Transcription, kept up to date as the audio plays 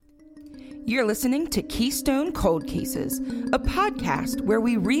You're listening to Keystone Cold Cases, a podcast where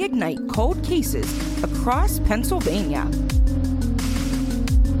we reignite cold cases across Pennsylvania.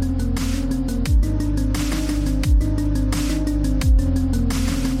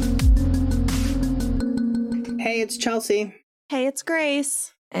 Hey, it's Chelsea. Hey, it's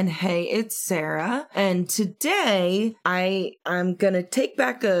Grace. And hey, it's Sarah. And today I'm going to take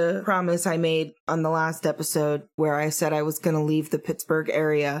back a promise I made on the last episode where I said I was going to leave the Pittsburgh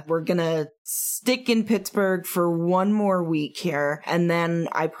area. We're going to stick in Pittsburgh for one more week here. And then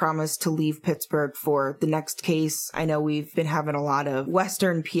I promise to leave Pittsburgh for the next case. I know we've been having a lot of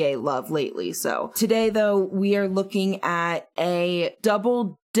Western PA love lately. So today, though, we are looking at a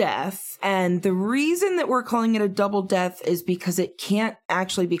double death. And the reason that we're calling it a double death is because it can't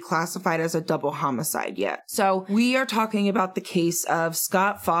actually be classified as a double homicide yet. So we are talking about the case of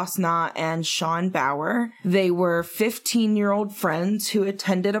Scott Fosnaugh and Sean Bauer. They were 15-year-old friends who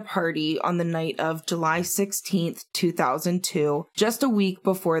attended a party on the night of July 16th, 2002, just a week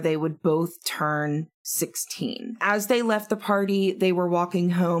before they would both turn 16. As they left the party, they were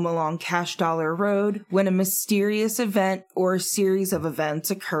walking home along Cash Dollar Road when a mysterious event or series of events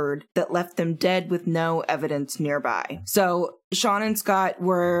occurred that left them dead with no evidence nearby. So Sean and Scott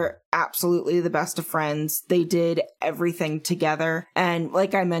were absolutely the best of friends. They did everything together. And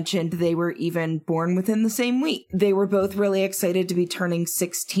like I mentioned, they were even born within the same week. They were both really excited to be turning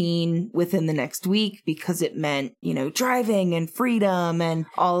 16 within the next week because it meant, driving and freedom and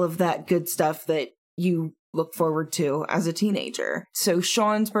all of that good stuff that you look forward to as a teenager. So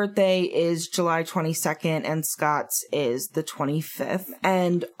Sean's birthday is July 22nd and Scott's is the 25th.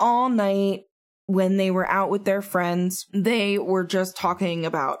 And all night when they were out with their friends, they were just talking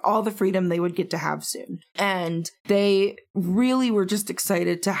about all the freedom they would get to have soon. And they really were just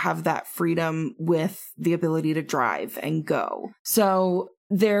excited to have that freedom with the ability to drive and go. So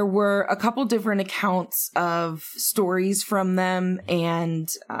there were a couple different accounts of stories from them and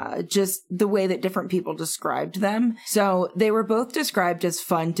just the way that different people described them. So they were both described as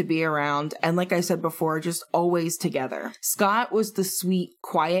fun to be around. And like I said before, just always together. Scott was the sweet,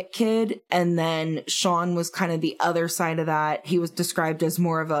 quiet kid. And then Sean was kind of the other side of that. He was described as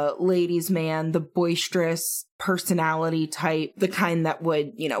more of a ladies' man, the boisterous personality type, the kind that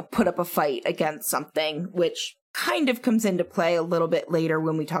would, put up a fight against something, which kind of comes into play a little bit later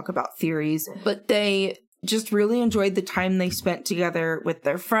when we talk about theories, but they just really enjoyed the time they spent together with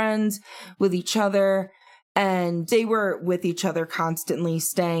their friends, with each other, and they were with each other constantly,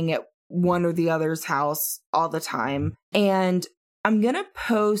 staying at one or the other's house all the time. And I'm going to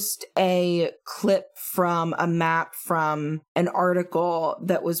post a clip from a map from an article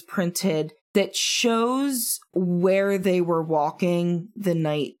that was printed that shows where they were walking the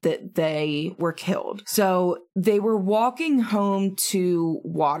night that they were killed. So they were walking home to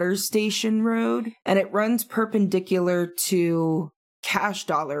Water Station Road, and it runs perpendicular to Cash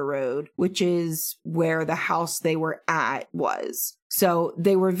Dollar Road, which is where the house they were at was. So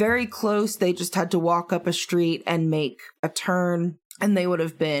they were very close. They just had to walk up a street and make a turn, and they would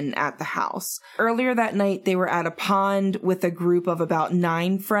have been at the house. Earlier that night, they were at a pond with a group of about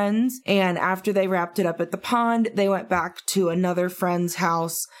 9 friends. And after they wrapped it up at the pond, they went back to another friend's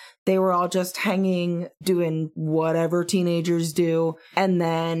house. They were all just hanging, doing whatever teenagers do. And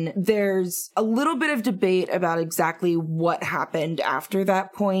then there's a little bit of debate about exactly what happened after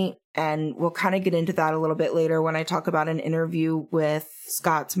that point. And we'll kind of get into that a little bit later when I talk about an interview with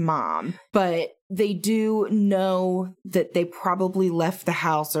Scott's mom. But they do know that they probably left the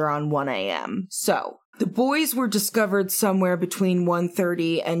house around 1 a.m. So the boys were discovered somewhere between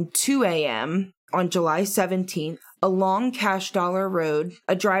 1:30 and 2 a.m. on July 17th along Cash Dollar Road.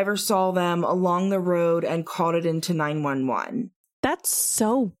 A driver saw them along the road and called it into 911. That's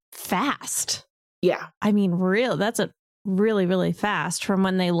so fast. Yeah. I mean, that's a really, really fast from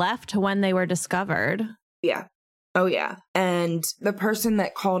when they left to when they were discovered. Yeah. Oh, yeah. And the person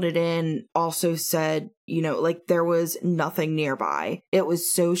that called it in also said, there was nothing nearby. It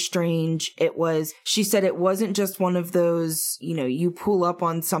was so strange. She said it wasn't just one of those, you pull up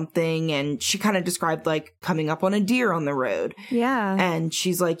on something, and she kind of described like coming up on a deer on the road. Yeah. And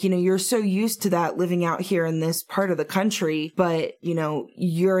she's like, you're so used to that living out here in this part of the country, but,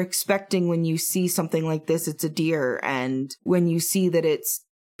 you're expecting when you see something like this, it's a deer. And when you see that it's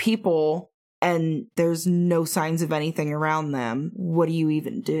people and there's no signs of anything around them, what do you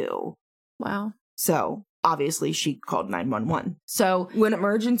even do? Wow. So obviously she called 911. So when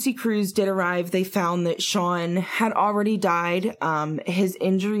emergency crews did arrive, they found that Sean had already died. His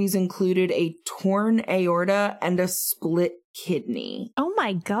injuries included a torn aorta and a split kidney. Oh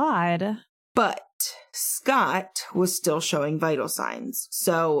my God. But Scott was still showing vital signs.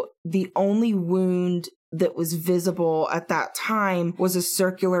 So the only wound that was visible at that time was a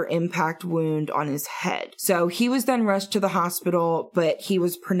circular impact wound on his head. So he was then rushed to the hospital, but he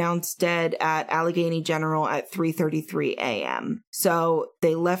was pronounced dead at Allegheny General at 3:33 a.m. So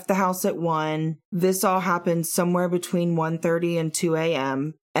they left the house at 1. This all happened somewhere between 1:30 and 2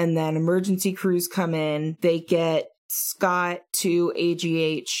 a.m. And then emergency crews come in. They get Scott to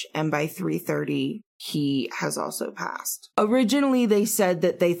AGH, and by 3:30, he has also passed. Originally, they said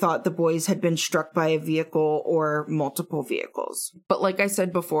that they thought the boys had been struck by a vehicle or multiple vehicles. But like I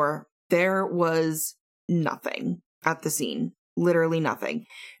said before, there was nothing at the scene. Literally nothing.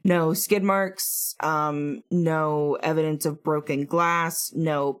 No skid marks, no evidence of broken glass,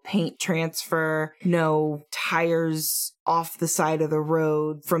 no paint transfer, no tires off the side of the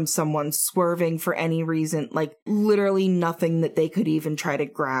road from someone swerving for any reason. Like, literally nothing that they could even try to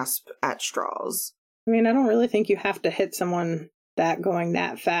grasp at straws. I mean, I don't really think you have to hit someone that going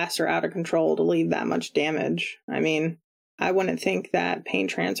that fast or out of control to leave that much damage. I mean, I wouldn't think that paint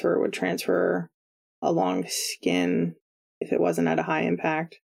transfer would transfer along skin if it wasn't at a high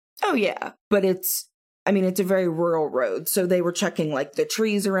impact. Oh, yeah. But it's a very rural road. So they were checking like the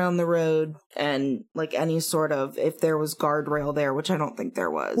trees around the road and like any sort of, if there was guardrail there, which I don't think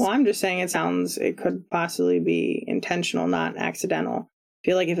there was. Well, I'm just saying it could possibly be intentional, not accidental. I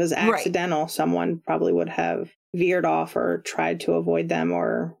feel like if it was accidental, someone probably would have veered off or tried to avoid them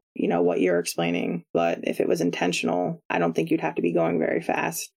or, you know, what you're explaining. But if it was intentional, I don't think you'd have to be going very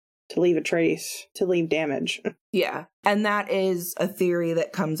fast to leave a trace, to leave damage. Yeah. And that is a theory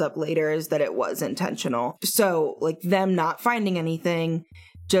that comes up later, is that it was intentional. So like them not finding anything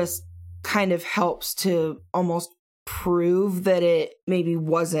just kind of helps to almost prove that it maybe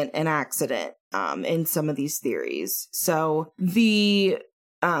wasn't an accident in some of these theories. So the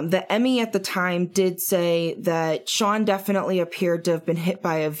Emmy at the time did say that Sean definitely appeared to have been hit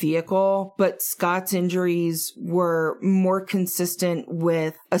by a vehicle, but Scott's injuries were more consistent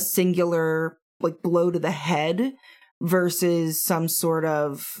with a singular like blow to the head versus some sort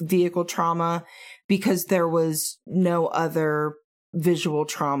of vehicle trauma, because there was no other visual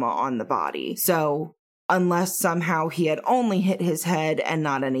trauma on the body. So unless somehow he had only hit his head and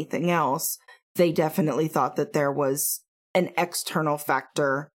not anything else, they definitely thought that there was an external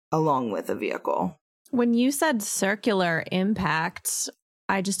factor along with a vehicle. When you said circular impact,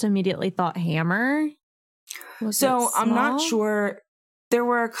 I just immediately thought hammer. So I'm not sure. There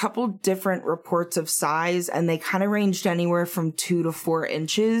were a couple different reports of size, and they kind of ranged anywhere from 2 to 4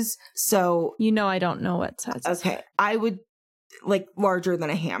 inches. So you know, I don't know what size. Okay, I would like larger than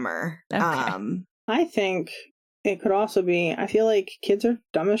a hammer. Okay. I think it could also be, I feel like kids are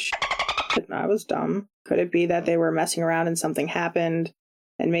dumb as shit. I was dumb. Could it be that they were messing around and something happened,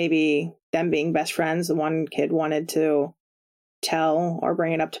 and maybe them being best friends, the one kid wanted to tell or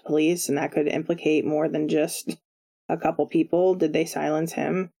bring it up to police, and that could implicate more than just a couple people? Did they silence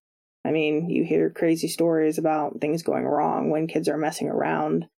him? I mean, you hear crazy stories about things going wrong when kids are messing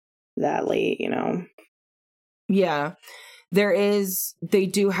around that late, you know? Yeah. They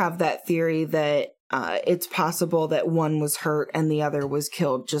do have that theory that it's possible that one was hurt and the other was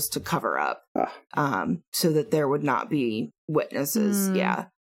killed just to cover up, so that there would not be witnesses. Yeah.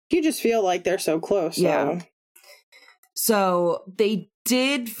 You just feel like they're so close. Yeah. So they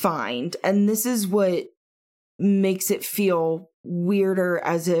did find, and this is what makes it feel weirder,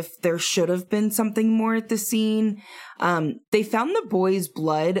 as if there should have been something more at the scene. They found the boys'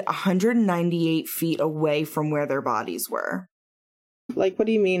 blood 198 feet away from where their bodies were. Like, what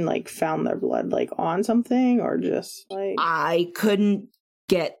do you mean, like, found their blood? Like, on something, or just, like... I couldn't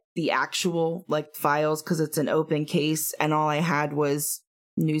get the actual, like, files because it's an open case, and all I had was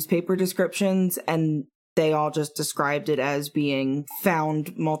newspaper descriptions, and they all just described it as being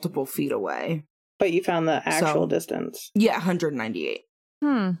found multiple feet away. But you found the actual distance? Yeah, 198.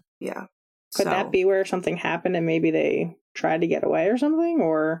 Yeah. Could that be where something happened and maybe they tried to get away or something?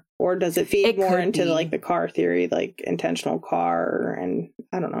 Or does it feed more into like the car theory, like intentional car, and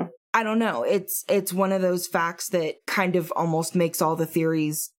I don't know. I don't know. It's one of those facts that kind of almost makes all the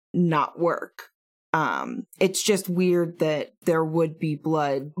theories not work. It's just weird that there would be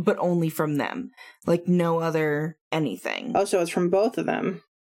blood, but only from them. Like no other anything. Oh, so it's from both of them?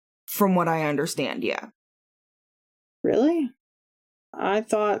 From what I understand, yeah. Really? I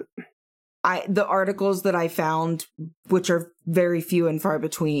thought... the articles that I found, which are very few and far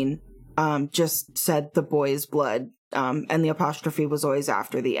between, just said the boy's blood, and the apostrophe was always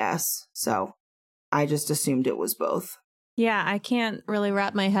after the S. So I just assumed it was both. Yeah, I can't really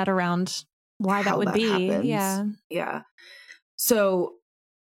wrap my head around why that would be. Happens. Yeah. So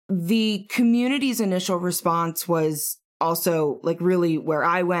the community's initial response was also like really where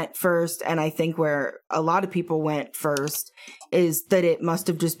I went first, and I think where a lot of people went first, is that it must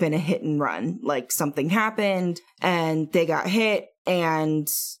have just been a hit and run. Like something happened and they got hit and,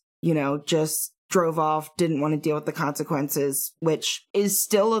 you know, just drove off, didn't want to deal with the consequences, which is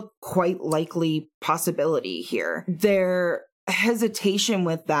still a quite likely possibility here. Their hesitation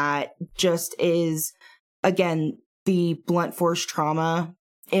with that just is, again, the blunt force trauma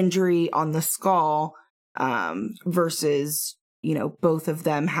injury on the skull versus, you know, both of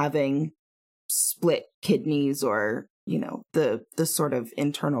them having split kidneys or, you know, the sort of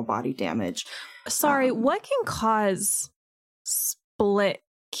internal body damage. Sorry, what can cause split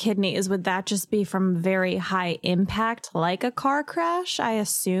kidneys? Would that just be from very high impact, like a car crash, I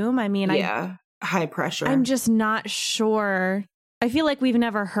assume? I mean, yeah, high pressure. I'm just not sure. I feel like we've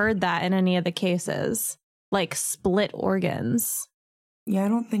never heard that in any of the cases, like split organs. Yeah, I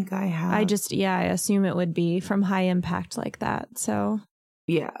don't think I have. I assume it would be from high impact like that. So,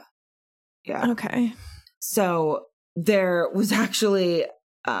 yeah. Okay. So there was actually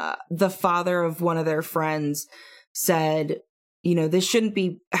the father of one of their friends said, you know, this shouldn't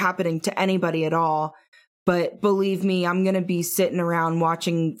be happening to anybody at all. But believe me, I'm going to be sitting around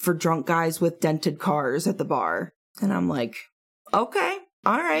watching for drunk guys with dented cars at the bar. And I'm like, okay,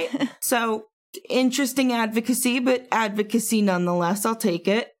 all right. So interesting advocacy, but advocacy nonetheless. I'll take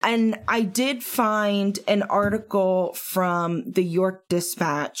it. And I did find an article from the York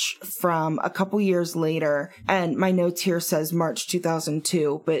Dispatch from a couple years later. And my notes here says March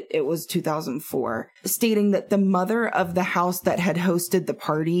 2002, but it was 2004, stating that the mother of the house that had hosted the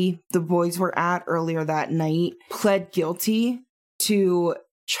party the boys were at earlier that night pled guilty to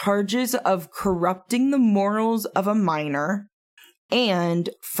charges of corrupting the morals of a minor and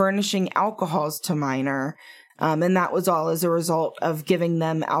furnishing alcohols to minor. And that was all as a result of giving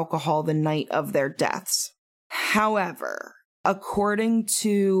them alcohol the night of their deaths. However, according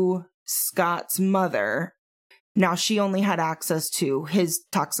to Scott's mother, now she only had access to his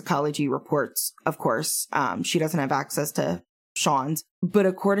toxicology reports, of course. She doesn't have access to Sean's. But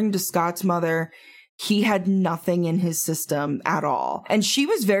according to Scott's mother, he had nothing in his system at all. And she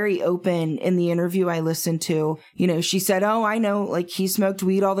was very open in the interview I listened to. You know, she said, oh, I know, like, he smoked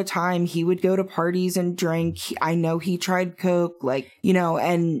weed all the time. He would go to parties and drink. I know he tried coke, like, you know,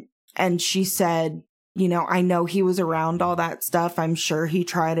 and she said, you know, I know he was around all that stuff. I'm sure he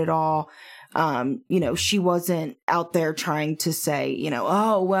tried it all. You know, she wasn't out there trying to say, you know,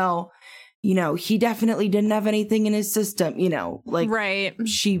 oh, well, you know, he definitely didn't have anything in his system, you know, like, right.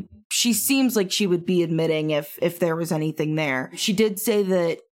 She seems like she would be admitting if there was anything there. She did say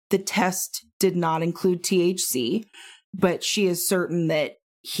that the test did not include THC, but she is certain that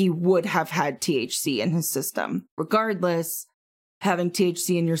he would have had THC in his system. Regardless, having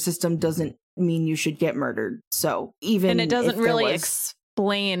THC in your system doesn't mean you should get murdered. So even and it doesn't really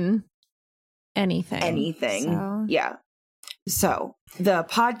explain anything. So. Yeah. So the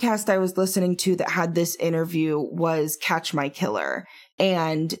podcast I was listening to that had this interview was Catch My Killer.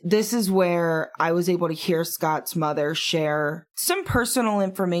 And this is where I was able to hear Scott's mother share some personal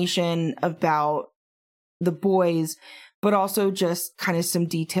information about the boys, but also just kind of some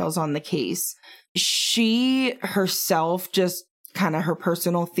details on the case. She herself, just kind of her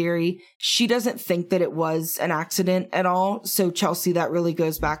personal theory, she doesn't think that it was an accident at all. So Chelsea, that really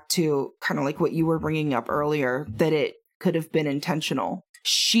goes back to kind of like what you were bringing up earlier, that it could have been intentional.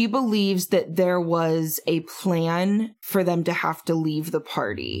 She believes that there was a plan for them to have to leave the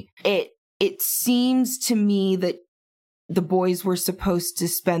party. It seems to me that the boys were supposed to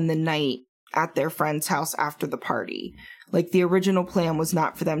spend the night at their friend's house after the party. Like, the original plan was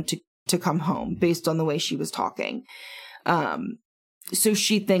not for them to come home, based on the way she was talking. So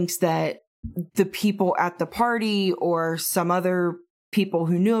she thinks that the people at the party or some other people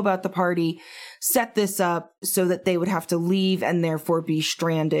who knew about the party set this up so that they would have to leave and therefore be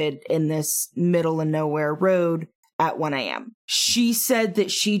stranded in this middle of nowhere road at 1 a.m. She said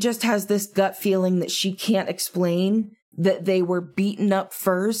that she just has this gut feeling that she can't explain, that they were beaten up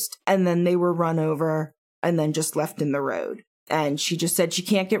first and then they were run over and then just left in the road. And she just said she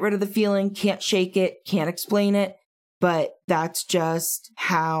can't get rid of the feeling, can't shake it, can't explain it, but that's just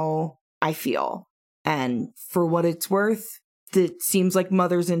how I feel. And for what it's worth, it seems like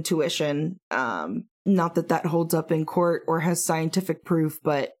mother's intuition. Not that that holds up in court or has scientific proof,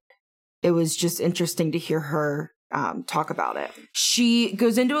 but it was just interesting to hear her talk about it. She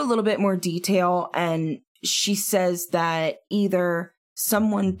goes into a little bit more detail, and she says that either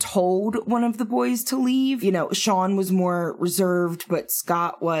someone told one of the boys to leave. You know, Sean was more reserved, but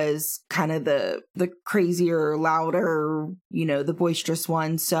Scott was kind of the crazier, louder, you know, the boisterous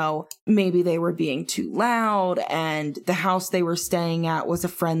one. So maybe they were being too loud, and the house they were staying at was a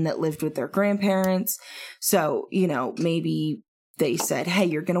friend that lived with their grandparents. So, you know, maybe they said, hey,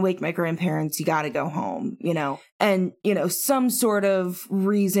 you're going to wake my grandparents. You got to go home, you know, and, you know, some sort of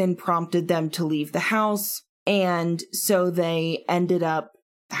reason prompted them to leave the house. And so they ended up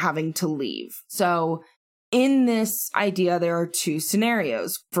having to leave. So in this idea, there are two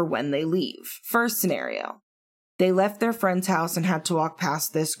scenarios for when they leave. First scenario, they left their friend's house and had to walk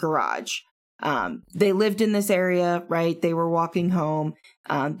past this garage. They lived in this area, right? They were walking home.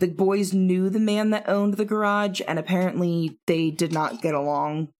 The boys knew the man that owned the garage, and apparently they did not get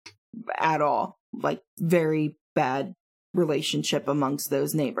along at all. Like, very bad relationship amongst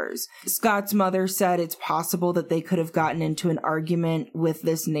those neighbors. Scott's mother said it's possible that they could have gotten into an argument with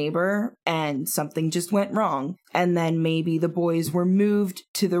this neighbor and something just went wrong. And then maybe the boys were moved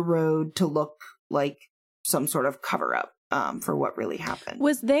to the road to look like some sort of cover up. For what really happened.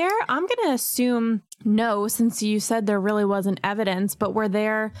 Was there, I'm going to assume no, since you said there really wasn't evidence, but was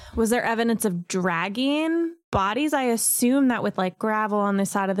there evidence of dragging bodies? I assume that with like gravel on the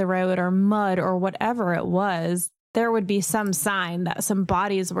side of the road or mud or whatever it was, there would be some sign that some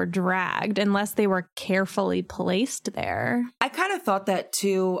bodies were dragged unless they were carefully placed there. I kind of thought that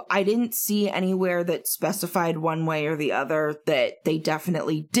too. I didn't see anywhere that specified one way or the other that they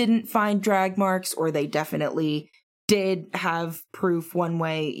definitely didn't find drag marks or they definitely did have proof one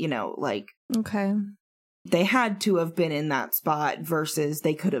way, you know, like, okay, they had to have been in that spot versus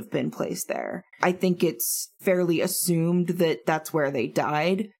they could have been placed there. I think it's fairly assumed that that's where they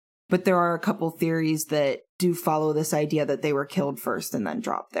died, but there are a couple theories that do follow this idea that they were killed first and then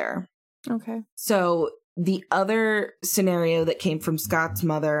dropped there. Okay. So the other scenario that came from Scott's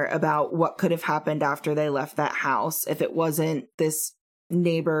mother about what could have happened after they left that house, if it wasn't this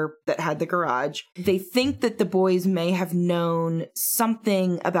neighbor that had the garage, they think that the boys may have known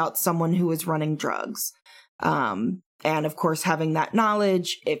something about someone who was running drugs. And of course, having that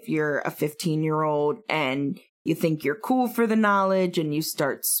knowledge, if you're a 15-year-old and you think you're cool for the knowledge and you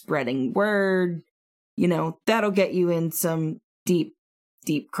start spreading word, you know, that'll get you in some deep,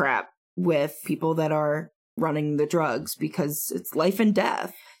 deep crap with people that are running the drugs because it's life and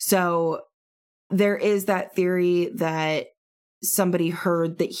death. So there is that theory that somebody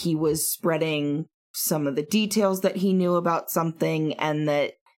heard that he was spreading some of the details that he knew about something and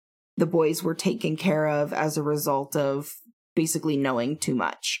that the boys were taken care of as a result of basically knowing too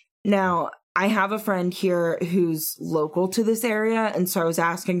much. Now, I have a friend here who's local to this area, and so I was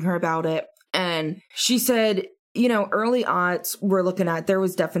asking her about it, and she said, you know, early aughts, we're looking at, there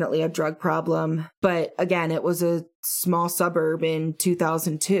was definitely a drug problem, but again, it was a small suburb in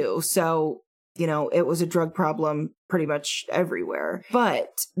 2002, so you know, it was a drug problem pretty much everywhere. But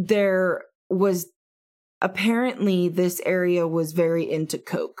there was apparently this area was very into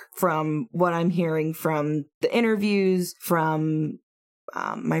coke from what I'm hearing from the interviews from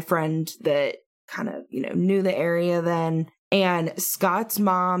my friend that kind of, you know, knew the area then. And Scott's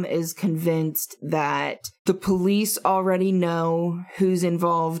mom is convinced that the police already know who's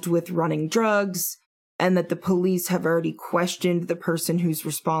involved with running drugs and that the police have already questioned the person who's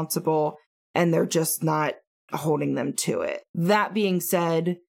responsible and they're just not holding them to it. That being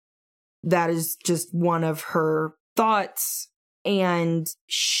said, that is just one of her thoughts, and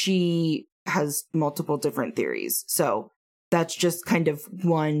she has multiple different theories. So that's just kind of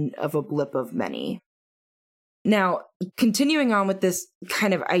one of a blip of many. Now, continuing on with this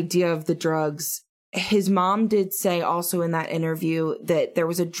kind of idea of the drugs, his mom did say also in that interview that there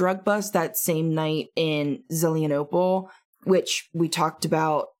was a drug bust that same night in Zelienople, which we talked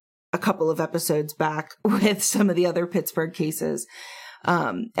about a couple of episodes back with some of the other Pittsburgh cases.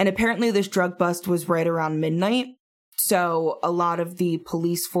 And apparently this drug bust was right around midnight. So a lot of the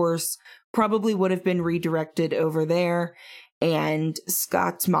police force probably would have been redirected over there. And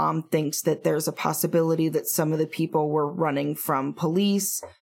Scott's mom thinks that there's a possibility that some of the people were running from police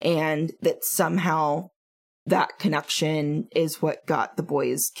and that somehow that connection is what got the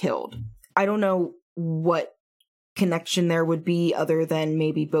boys killed. I don't know what connection there would be other than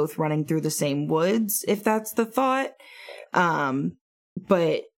maybe both running through the same woods, if that's the thought.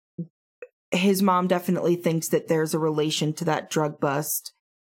 But his mom definitely thinks that there's a relation to that drug bust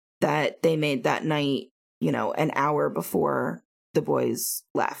that they made that night, you know, an hour before the boys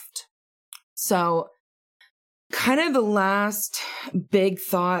left. So kind of the last big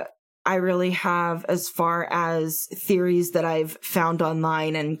thought I really have as far as theories that I've found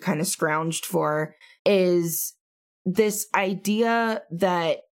online and kind of scrounged for is this idea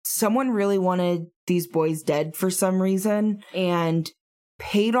that someone really wanted these boys dead for some reason and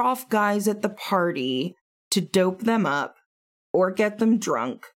paid off guys at the party to dope them up or get them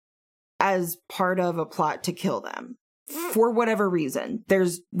drunk as part of a plot to kill them for whatever reason.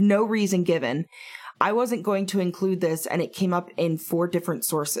 There's no reason given. I wasn't going to include this, and it came up in 4 different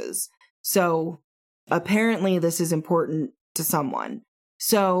sources. So apparently this is important to someone.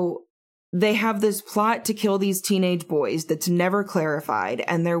 So they have this plot to kill these teenage boys that's never clarified,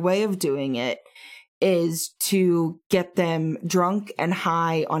 and their way of doing it is to get them drunk and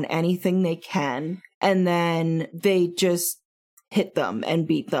high on anything they can, and then they just hit them and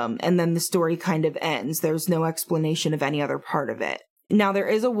beat them, and then the story kind of ends. There's no explanation of any other part of it. Now, there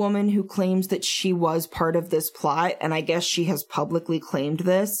is a woman who claims that she was part of this plot, and I guess she has publicly claimed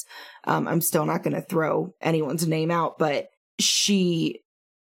this. I'm still not going to throw anyone's name out, but she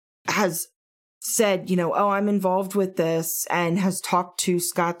has said, you know, oh, I'm involved with this, and has talked to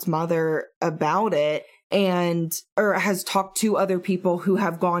Scott's mother about it, or has talked to other people who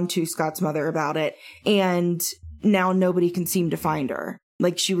have gone to Scott's mother about it, and now nobody can seem to find her.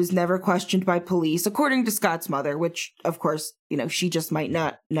 Like, she was never questioned by police, according to Scott's mother, which, of course, you know, she just might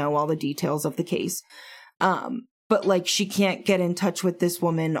not know all the details of the case. But, like, she can't get in touch with this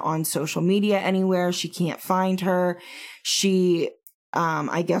woman on social media anywhere. She can't find her. She,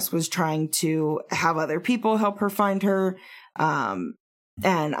 I guess, was trying to have other people help her find her. And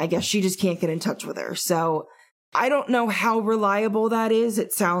I guess she just can't get in touch with her. So I don't know how reliable that is.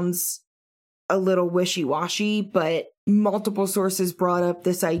 It sounds a little wishy-washy, but multiple sources brought up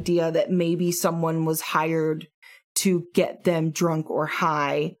this idea that maybe someone was hired to get them drunk or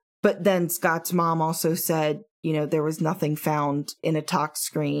high. But then Scott's mom also said, you know, there was nothing found in a tox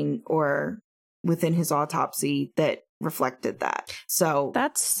screen or within his autopsy that reflected that. So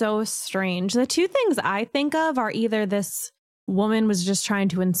that's so strange. The 2 things I think of are either this woman was just trying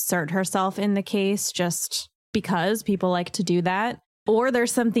to insert herself in the case just because people like to do that, or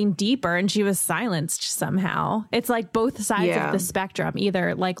there's something deeper and she was silenced somehow. It's like both sides of the spectrum,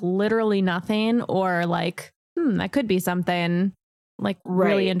 either like literally nothing or like, that could be something like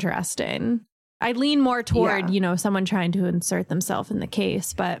really interesting. I lean more toward, you know, someone trying to insert themselves in the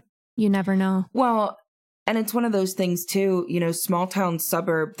case, but you never know. Well, and it's one of those things too, you know, small town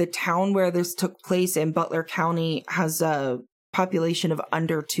suburb, the town where this took place in Butler County has a population of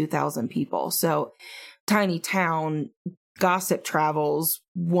under 2,000 people. So tiny town, gossip travels,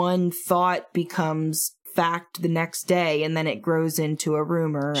 one thought becomes fact the next day, and then it grows into a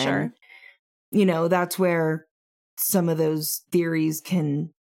rumor. Sure. And, you know, that's where some of those theories can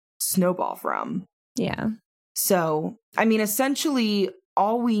snowball from. Yeah. So, I mean, essentially,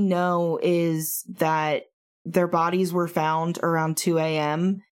 all we know is that their bodies were found around 2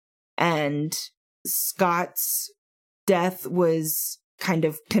 a.m. and Scott's death was kind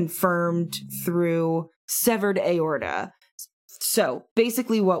of confirmed through severed aorta. So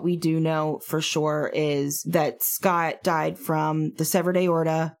basically what we do know for sure is that Scott died from the severed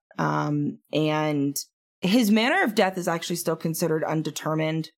aorta, and his manner of death is actually still considered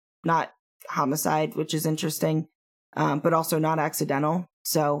undetermined, not homicide, which is interesting, but also not accidental.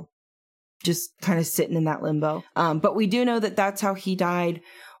 So just kind of sitting in that limbo. But we do know that that's how he died.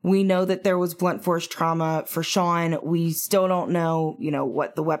 We know that there was blunt force trauma for Sean. We still don't know, you know,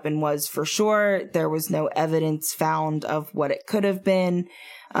 what the weapon was for sure. There was no evidence found of what it could have been.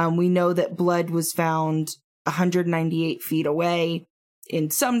 We know that blood was found 198 feet away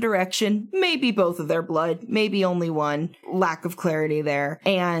in some direction, maybe both of their blood, maybe only one. Lack of clarity there.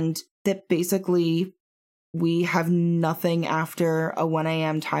 And that basically we have nothing after a 1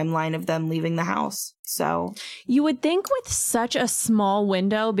 a.m. timeline of them leaving the house. So you would think with such a small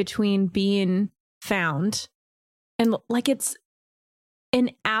window between being found and like it's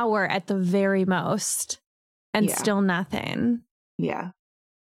an hour at the very most and still nothing. Yeah.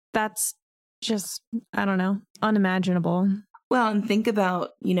 That's just, I don't know, unimaginable. Well, and think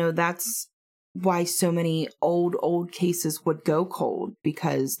about, you know, that's why so many old cases would go cold,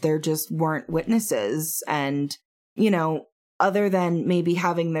 because there just weren't witnesses. And, you know, other than maybe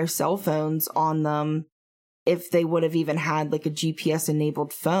having their cell phones on them, if they would have even had like a GPS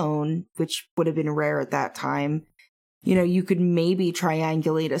enabled phone, which would have been rare at that time, you know, you could maybe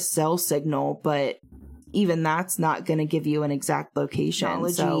triangulate a cell signal, but even that's not going to give you an exact location.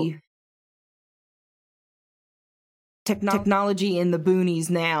 Technology in the boonies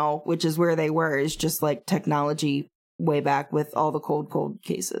now, which is where they were, is just like technology way back with all the cold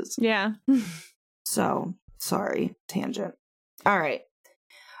cases. Yeah. So, sorry, tangent. All right.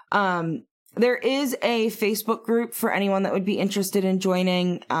 There is a Facebook group for anyone that would be interested in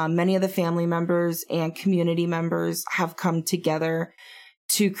joining. Many of the family members and community members have come together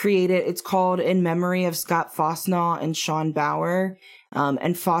to create it. It's called In Memory of Scott Fosnaugh and Sean Bauer.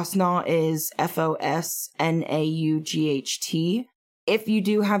 And Fosnaugh is Fosnaught. If you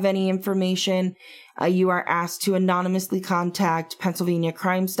do have any information, you are asked to anonymously contact Pennsylvania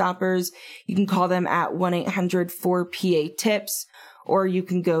Crime Stoppers. You can call them at 1-800-4PA-TIPS, or you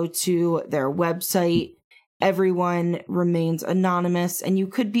can go to their website. Everyone remains anonymous, and you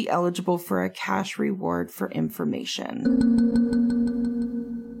could be eligible for a cash reward for information.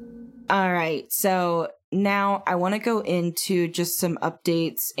 All right, so now I want to go into just some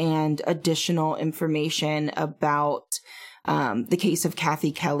updates and additional information about the case of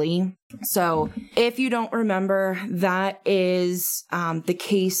Kathy Kelly. So if you don't remember, that is the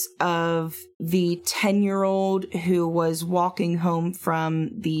case of the 10-year-old who was walking home from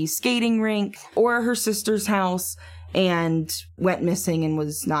the skating rink or her sister's house and went missing and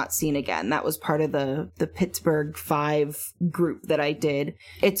was not seen again. That was part of the Pittsburgh 5 group that I did.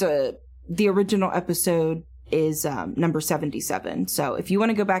 The original episode is number 77. So if you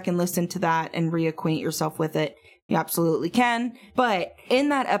want to go back and listen to that and reacquaint yourself with it, you absolutely can. But in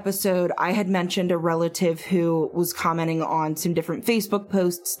that episode, I had mentioned a relative who was commenting on some different Facebook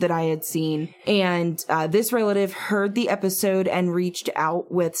posts that I had seen. And this relative heard the episode and reached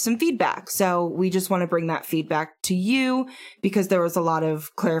out with some feedback. So we just want to bring that feedback to you because there was a lot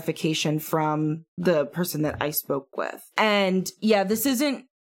of clarification from the person that I spoke with. And yeah, this isn't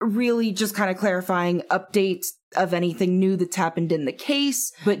really just kind of clarifying updates of anything new that's happened in the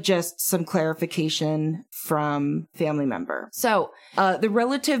case, but just some clarification from family member. So, the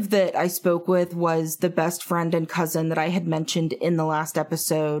relative that I spoke with was the best friend and cousin that I had mentioned in the last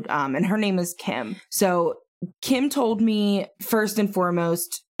episode, and her name is Kim. So, Kim told me first and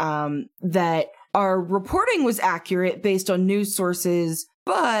foremost, that our reporting was accurate based on news sources,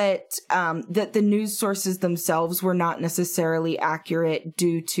 but that the news sources themselves were not necessarily accurate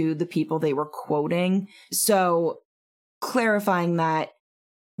due to the people they were quoting. So clarifying that,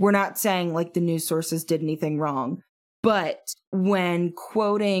 we're not saying like the news sources did anything wrong, but when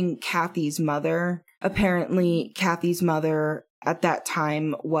quoting Kathy's mother, apparently Kathy's mother at that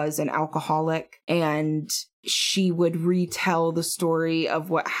time was an alcoholic, and she would retell the story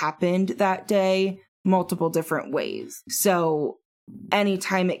of what happened that day multiple different ways. So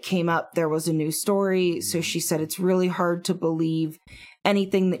anytime it came up, there was a new story. So she said it's really hard to believe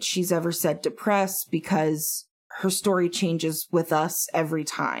anything that she's ever said to press because her story changes with us every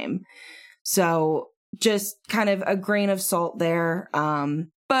time. So just kind of a grain of salt there.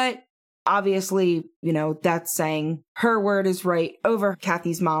 But obviously, that's saying her word is right over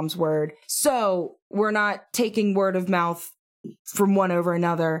Kathy's mom's word. So we're not taking word of mouth from one over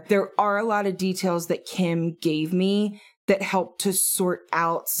another. There are a lot of details that Kim gave me that helped to sort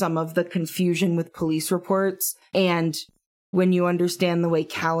out some of the confusion with police reports. And when you understand the way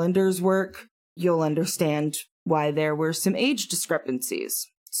calendars work, you'll understand why there were some age discrepancies.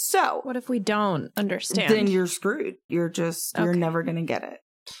 So what if we don't understand? Then you're screwed. You're never going to get it.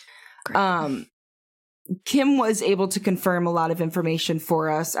 Great. Kim was able to confirm a lot of information for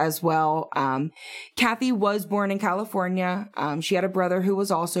us as well. Kathy was born in California. She had a brother who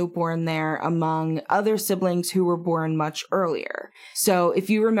was also born there, among other siblings who were born much earlier. So if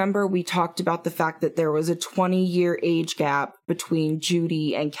you remember, we talked about the fact that there was a 20-year age gap between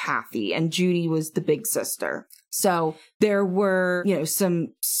Judy and Kathy, and Judy was the big sister. So there were, some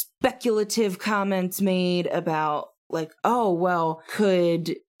speculative comments made about like, oh, well,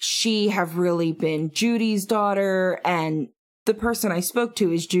 could she have really been Judy's daughter? And the person I spoke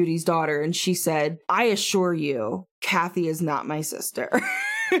to is Judy's daughter. And she said, I assure you, Kathy is not my sister.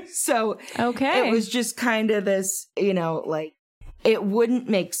 So okay, it was just kind of this, it wouldn't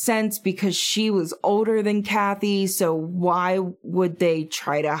make sense because she was older than Kathy. So why would they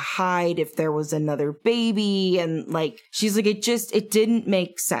try to hide if there was another baby? And she's like, it didn't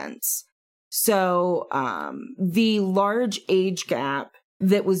make sense. So, the large age gap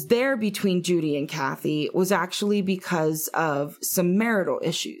that was there between Judy and Kathy was actually because of some marital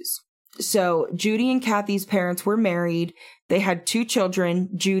issues. So Judy and Kathy's parents were married. They had 2 children,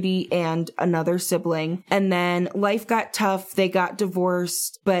 Judy and another sibling. And then life got tough. They got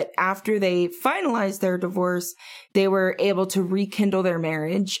divorced. But after they finalized their divorce, they were able to rekindle their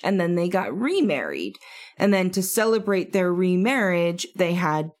marriage. And then they got remarried. And then to celebrate their remarriage, they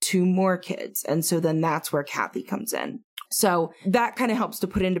had 2 more kids. And so then that's where Kathy comes in. So that kind of helps to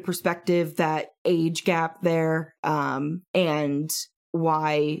put into perspective that age gap there. And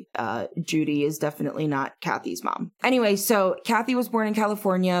why Judy is definitely not Kathy's mom. Anyway, so Kathy was born in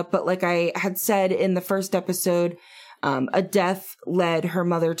California, but like I had said in the first episode, a death led her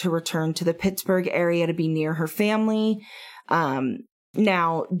mother to return to the Pittsburgh area to be near her family.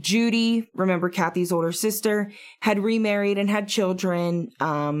 Now, Judy, remember Kathy's older sister, had remarried and had children,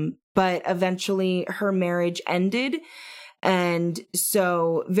 but eventually her marriage ended. And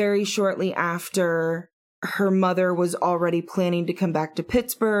so very shortly after, her mother was already planning to come back to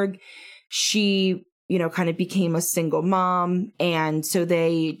Pittsburgh. She, kind of became a single mom. And so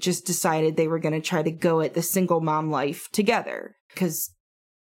they just decided they were going to try to go at the single mom life together, because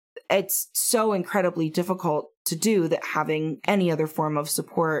it's so incredibly difficult to do that having any other form of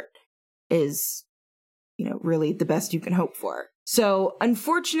support is, really the best you can hope for. So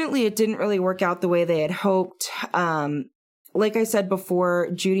unfortunately, it didn't really work out the way they had hoped. Like I said before,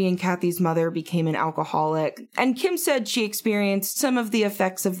 Judy and Kathy's mother became an alcoholic, and Kim said she experienced some of the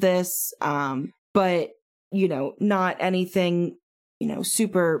effects of this, but, not anything,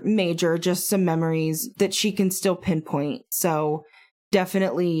 super major, just some memories that she can still pinpoint. So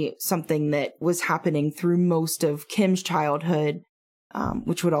definitely something that was happening through most of Kim's childhood,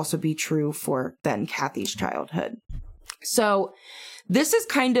 which would also be true for then Kathy's childhood. So this is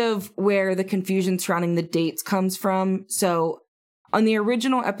kind of where the confusion surrounding the dates comes from. So on the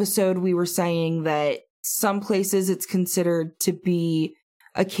original episode, we were saying that some places it's considered to be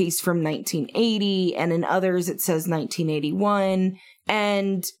a case from 1980, and in others it says 1981.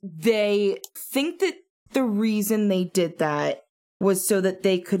 And they think that the reason they did that was so that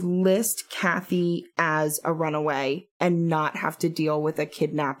they could list Kathy as a runaway and not have to deal with a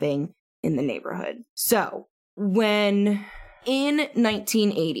kidnapping in the neighborhood. So when in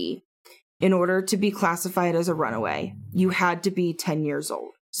 1980, in order to be classified as a runaway, you had to be 10 years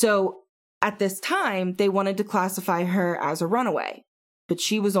old. So at this time, they wanted to classify her as a runaway, but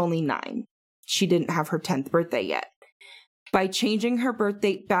she was only 9. She didn't have her 10th birthday yet. By changing her birth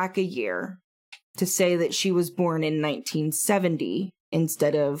date back a year to say that she was born in 1970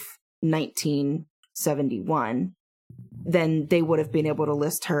 instead of 1971, then they would have been able to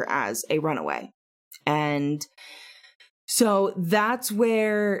list her as a runaway. And so that's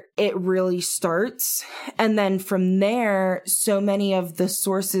where it really starts. And then from there, so many of the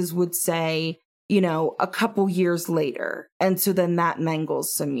sources would say, a couple years later. And so then that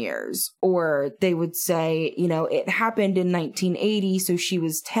mangles some years. Or they would say, it happened in 1980, so she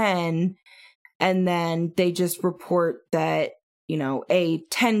was 10. And then they just report that, a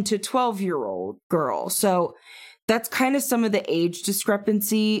 10 to 12-year-old girl. So that's kind of some of the age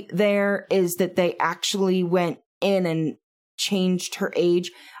discrepancy there, is that they actually went in and changed her age.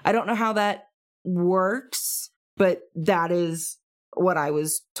 I don't know how that works, but that is what I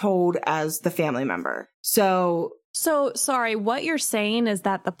was told as the family member. So sorry, what you're saying is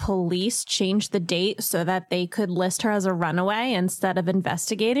that the police changed the date so that they could list her as a runaway instead of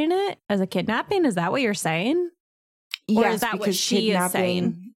investigating it as a kidnapping? Is that what you're saying? Or yes, is that what she is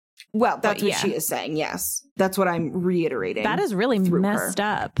saying? Well, that's what she is saying, yes. That's what I'm reiterating. That is really messed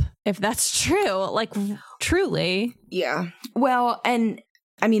up, if that's true. Like, truly. Yeah. Well, and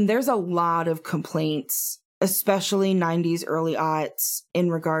I mean, there's a lot of complaints, especially 90s, early aughts, in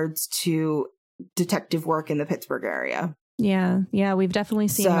regards to detective work in the Pittsburgh area. Yeah, we've definitely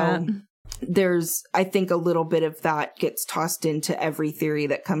seen that. There's, I think, a little bit of that gets tossed into every theory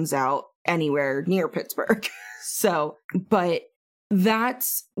that comes out anywhere near Pittsburgh. But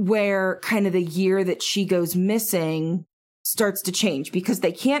that's where kind of the year that she goes missing starts to change, because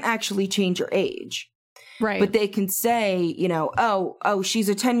they can't actually change her age. Right. But they can say, oh, she's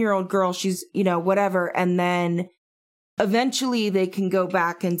a 10-year-old girl. She's, whatever. And then eventually they can go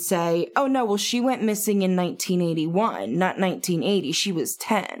back and say, oh, no, well, she went missing in 1981, not 1980. She was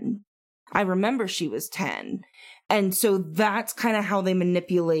 10. I remember she was 10. And so that's kind of how they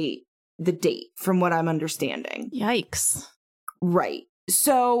manipulate the date, from what I'm understanding. Yikes. Right.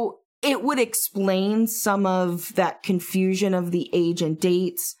 So it would explain some of that confusion of the age and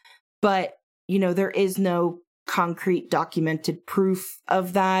dates, but, there is no concrete documented proof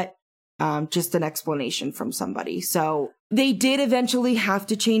of that, just an explanation from somebody. So they did eventually have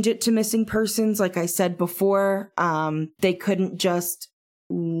to change it to missing persons. Like I said before, they couldn't just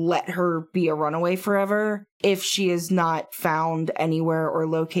let her be a runaway forever. If she is not found anywhere or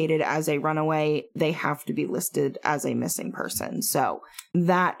located as a runaway, they have to be listed as a missing person. So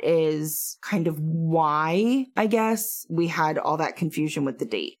that is kind of why, I guess, we had all that confusion with the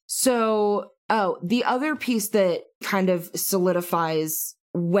date. So, the other piece that kind of solidifies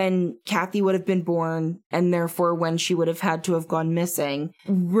when Kathy would have been born, and therefore when she would have had to have gone missing,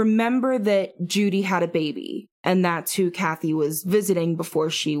 remember that Judy had a baby. And that's who Kathy was visiting before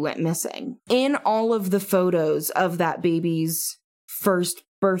she went missing. In all of the photos of that baby's first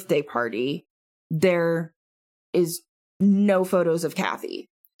birthday party, there is no photos of Kathy.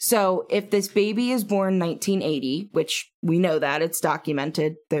 So if this baby is born 1980, which we know that, it's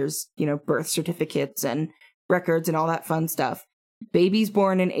documented, there's, birth certificates and records and all that fun stuff. Baby's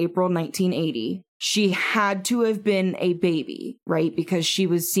born in April 1980. She had to have been a baby, right? Because she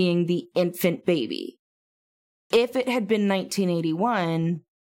was seeing the infant baby. If it had been 1981,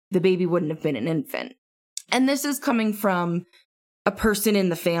 the baby wouldn't have been an infant. And this is coming from a person in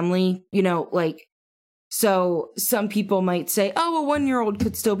the family, so some people might say, oh, a 1-year-old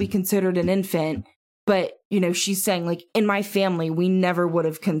could still be considered an infant. But, she's saying, in my family, we never would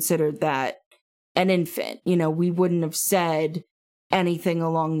have considered that an infant. We wouldn't have said anything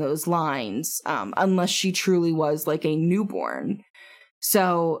along those lines unless she truly was a newborn.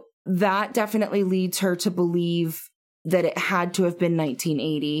 So that definitely leads her to believe that it had to have been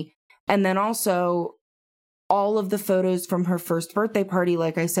 1980. And then also, all of the photos from her first birthday party,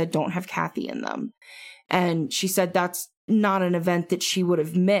 like I said, don't have Kathy in them. And she said that's not an event that she would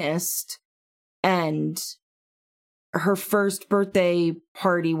have missed. And her first birthday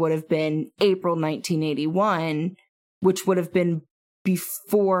party would have been April 1981, which would have been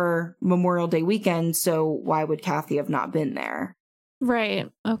before Memorial Day weekend. So why would Kathy have not been there? Right.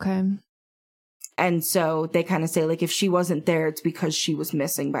 Okay. And so they kind of say, if she wasn't there, it's because she was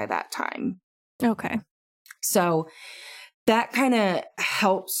missing by that time. Okay. So that kind of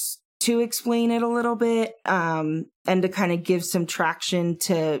helps to explain it a little bit, and to kind of give some traction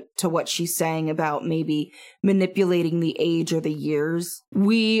to what she's saying about maybe manipulating the age or the years.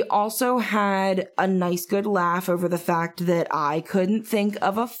 We also had a nice good laugh over the fact that I couldn't think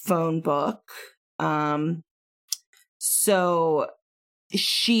of a phone book. So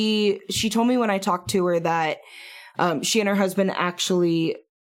she told me when I talked to her that she and her husband actually,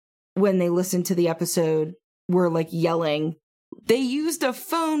 when they listened to the episode, were yelling, they used a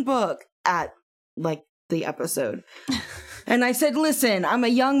phone book at the episode. And I said, listen, I'm a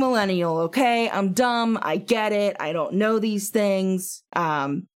young millennial, okay? I'm dumb. I get it. I don't know these things.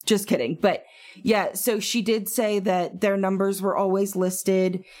 Just kidding. But yeah, so she did say that their numbers were always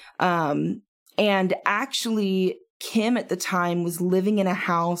listed. And actually, Kim at the time was living in a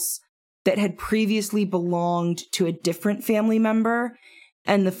house that had previously belonged to a different family member,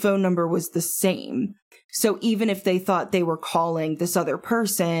 and the phone number was the same. So even if they thought they were calling this other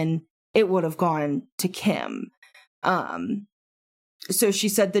person, it would have gone to Kim. So she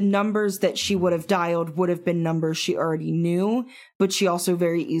said the numbers that she would have dialed would have been numbers she already knew, but she also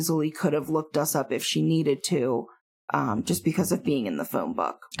very easily could have looked us up if she needed to, just because of being in the phone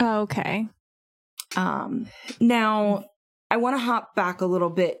book. Oh, okay. Now, I want to hop back a little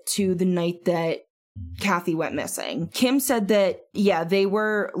bit to the night that Kathy went missing. Kim said that, they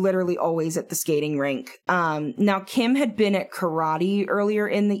were literally always at the skating rink. Now, Kim had been at karate earlier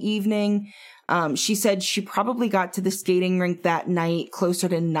in the evening. She said she probably got to the skating rink that night closer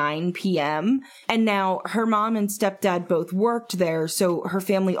to 9 p.m. And now her mom and stepdad both worked there, so her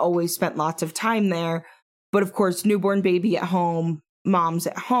family always spent lots of time there. But of course, newborn baby at home, mom's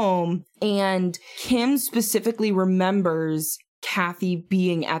at home. And Kim specifically remembers Kathy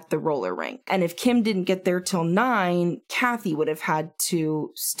being at the roller rink. And if Kim didn't get there till 9, Kathy would have had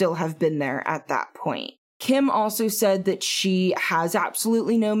to still have been there at that point. Kim also said that she has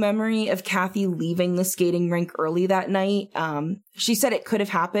absolutely no memory of Kathy leaving the skating rink early that night. She said it could have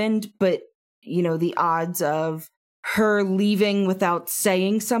happened, but, the odds of her leaving without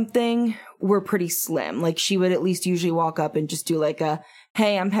saying something were pretty slim. She would at least usually walk up and just do a,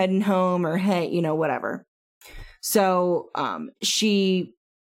 hey, I'm heading home, or hey, whatever. So she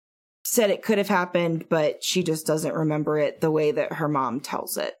said it could have happened, but she just doesn't remember it the way that her mom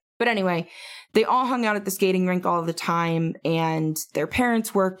tells it. But anyway, they all hung out at the skating rink all the time, and their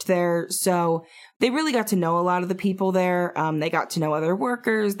parents worked there. So they really got to know a lot of the people there. They got to know other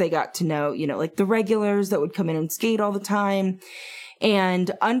workers. They got to know, the regulars that would come in and skate all the time. And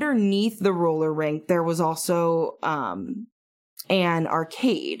underneath the roller rink, there was also an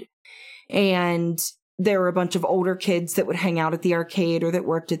arcade. And there were a bunch of older kids that would hang out at the arcade or that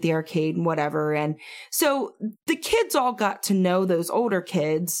worked at the arcade and whatever. And so the kids all got to know those older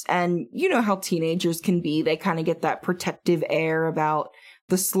kids. And you know how teenagers can be. They kind of get that protective air about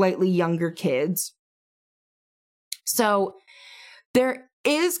the slightly younger kids. So there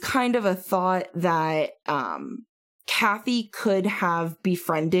is kind of a thought that Kathy could have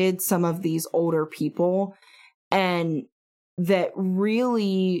befriended some of these older people, and that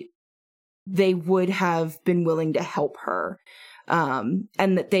really they would have been willing to help her. and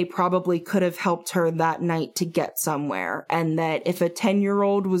that they probably could have helped her that night to get somewhere, and that if a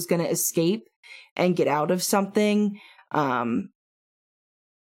 10-year-old was going to escape and get out of something,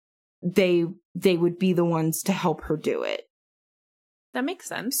 they would be the ones to help her do it. That makes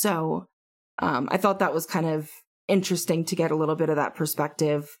sense. So I thought that was kind of interesting to get a little bit of that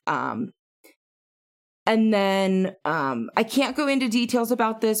perspective. And then I can't go into details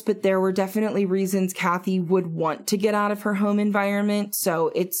about this, but there were definitely reasons Kathy would want to get out of her home environment.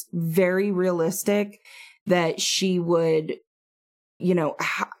 So it's very realistic that she would,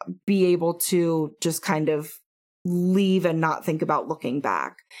 be able to just kind of leave and not think about looking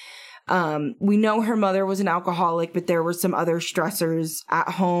back. We know her mother was an alcoholic, but there were some other stressors at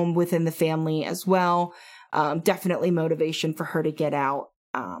home within the family as well. Definitely motivation for her to get out.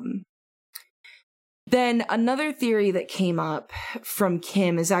 Then another theory that came up from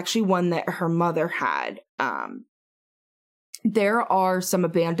Kim is actually one that her mother had. There are some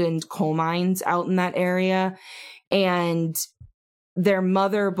abandoned coal mines out in that area, and their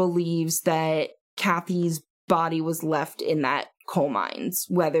mother believes that Kathy's body was left in that coal mines,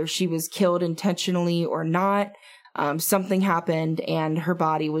 whether she was killed intentionally or not. Something happened and her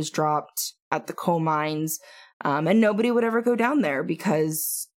body was dropped at the coal mines, and nobody would ever go down there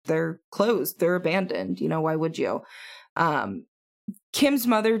because they're closed, they're abandoned. Why would you? Kim's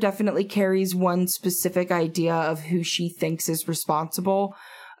mother definitely carries one specific idea of who she thinks is responsible.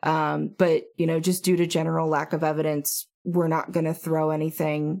 But, just due to general lack of evidence, we're not going to throw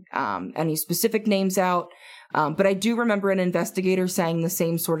anything, any specific names out. But I do remember an investigator saying the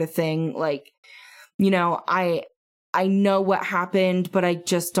same sort of thing. Like, I know what happened, but I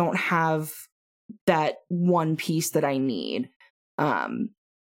just don't have that one piece that I need.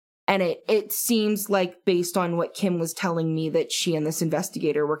 And it seems like, based on what Kim was telling me, that she and this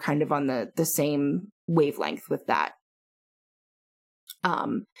investigator were kind of on the same wavelength with that.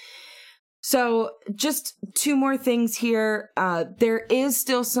 So just two more things here. There is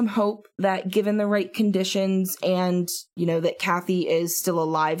still some hope that, given the right conditions and, that Kathy is still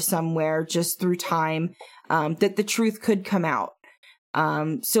alive somewhere just through time, that the truth could come out.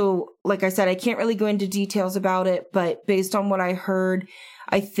 So like I said, I can't really go into details about it, but based on what I heard,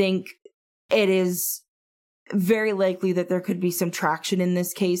 I think it is very likely that there could be some traction in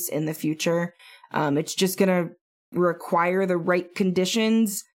this case in the future. It's just going to require the right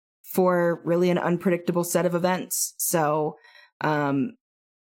conditions for really an unpredictable set of events. So,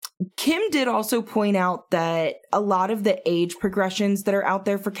 Kim did also point out that a lot of the age progressions that are out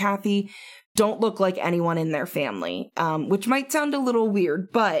there for Kathy don't look like anyone in their family, which might sound a little weird,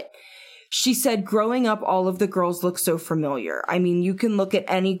 but she said growing up, all of the girls look so familiar. I mean, you can look at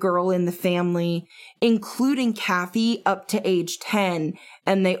any girl in the family, including Kathy, up to age 10,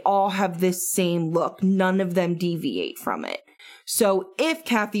 and they all have this same look. None of them deviate from it. So if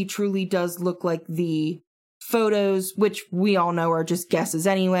Kathy truly does look like the photos, which we all know are just guesses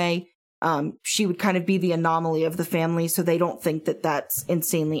anyway, she would kind of be the anomaly of the family, so they don't think that that's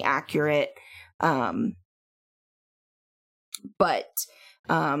insanely accurate. But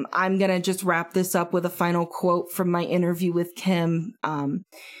I'm going to just wrap this up with a final quote from my interview with Kim.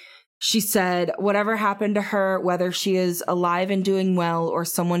 She said, "Whatever happened to her, whether she is alive and doing well or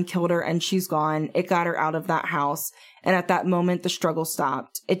someone killed her and she's gone, it got her out of that house. And at that moment, the struggle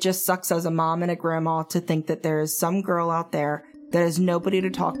stopped. It just sucks as a mom and a grandma to think that there is some girl out there that has nobody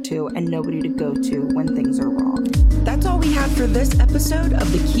to talk to and nobody to go to when things are wrong." That's all we have for this episode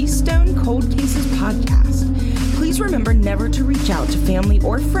of the Keystone Cold Cases podcast. Please remember never to reach out to family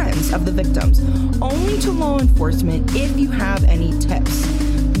or friends of the victims, only to law enforcement if you have any tips.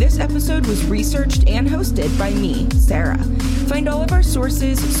 This episode was researched and hosted by me, Sarah. Find all of our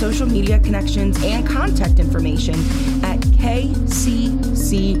sources, social media connections, and contact information at kccpod.com.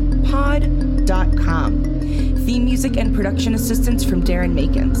 Theme music and production assistance from Darren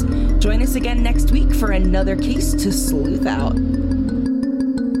Makins. Join us again next week for another case to sleuth out.